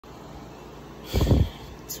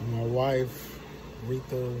To my wife,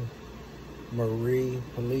 Rita Marie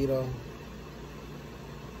Polito,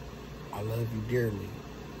 I love you dearly.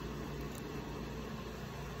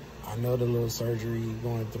 I know the little surgery you're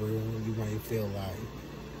going through, you may feel like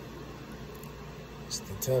it's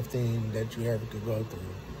the tough thing that you ever could go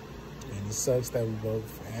through. And it sucks that we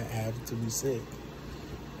both have to be sick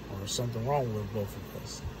or something wrong with both of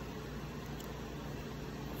us.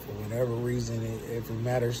 For whatever reason, if it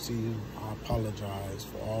matters to you, I apologize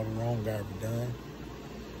for all the wrong I've ever done.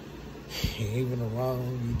 Even the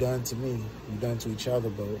wrong you done to me, you done to each other,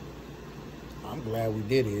 but I'm glad we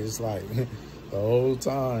did it. It's like the whole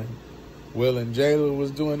time Will and Jayla was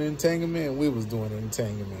doing entanglement, we was doing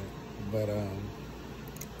entanglement. But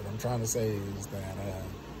what I'm trying to say is that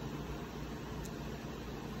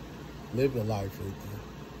live your life, Rita.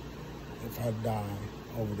 If I die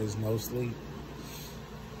over this no sleep,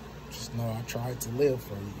 just know I tried to live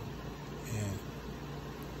for you. And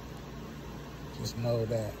just know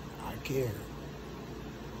that I care.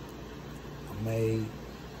 I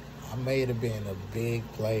may have been a big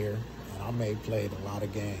player, and I may have played a lot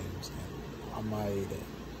of games, and I might have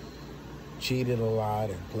cheated a lot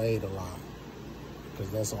and played a lot, because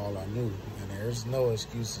that's all I knew. And there's no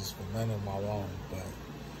excuses for none of my wrong, but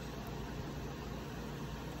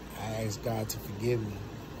I ask God to forgive me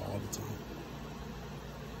all the time.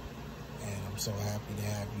 And I'm so happy to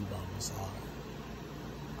have you by my side.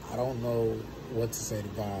 I don't know what to say to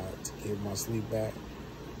God to give my sleep back.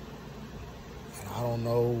 And I don't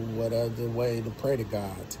know what other way to pray to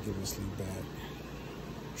God to give me sleep back.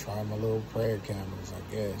 Try my little prayer candles,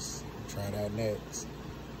 I guess. Try that next.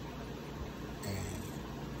 And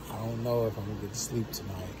I don't know if I'm gonna get to sleep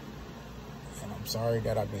tonight. And I'm sorry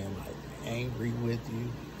that I've been like angry with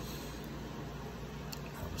you.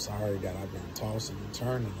 I'm sorry that I've been tossing and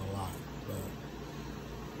turning a lot, but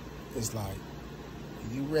it's like,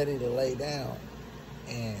 you ready to lay down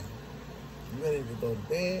and you ready to go to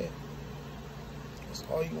bed, that's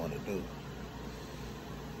all you want to do.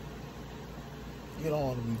 You don't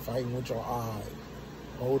want to be fighting with your eye,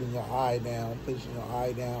 holding your eye down, pushing your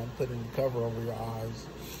eye down, putting the cover over your eyes.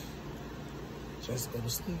 Just go to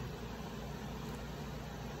sleep.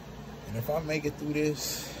 And if I make it through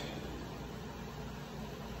this,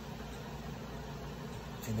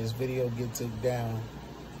 and this video get took down,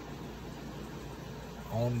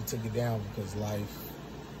 I only took it down because life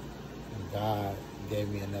and God gave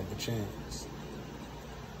me another chance.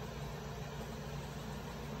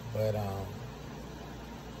 But I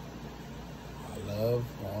love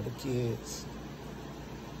all the kids,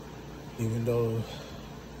 even though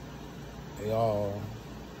they all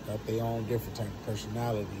got their own different type of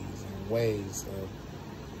personalities and ways of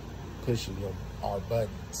pushing our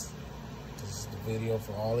buttons. This is the video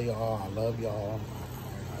for all of y'all. I love y'all.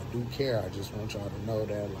 I do care. I just want y'all to know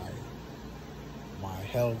that, like, my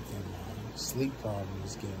health and my sleep problem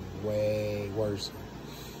is getting way worse.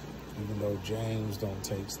 Even though James don't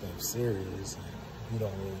take stuff serious, and he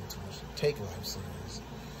don't really too much take life serious.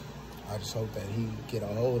 I just hope that he get a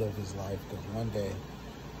hold of his life, because one day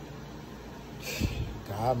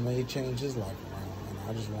God may change his life around, and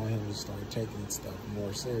I just want him to start taking stuff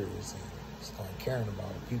more serious and start caring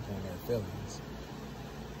about people and their feelings.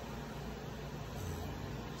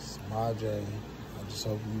 Samaje, I just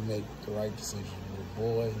hope you make the right decision with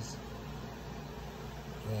boys.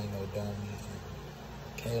 You ain't no dummy.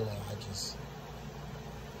 And Kayla, I just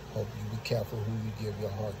hope you be careful who you give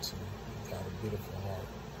your heart to. You got a beautiful heart,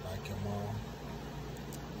 like your mom.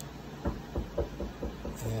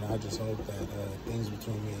 And I just hope that things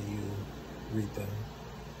between me and you, Rita,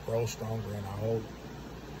 grow stronger. And I hope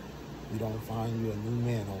we don't find you a new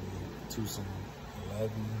man on me too soon. I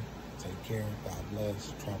love you. Take care. God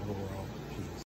bless. Travel the world.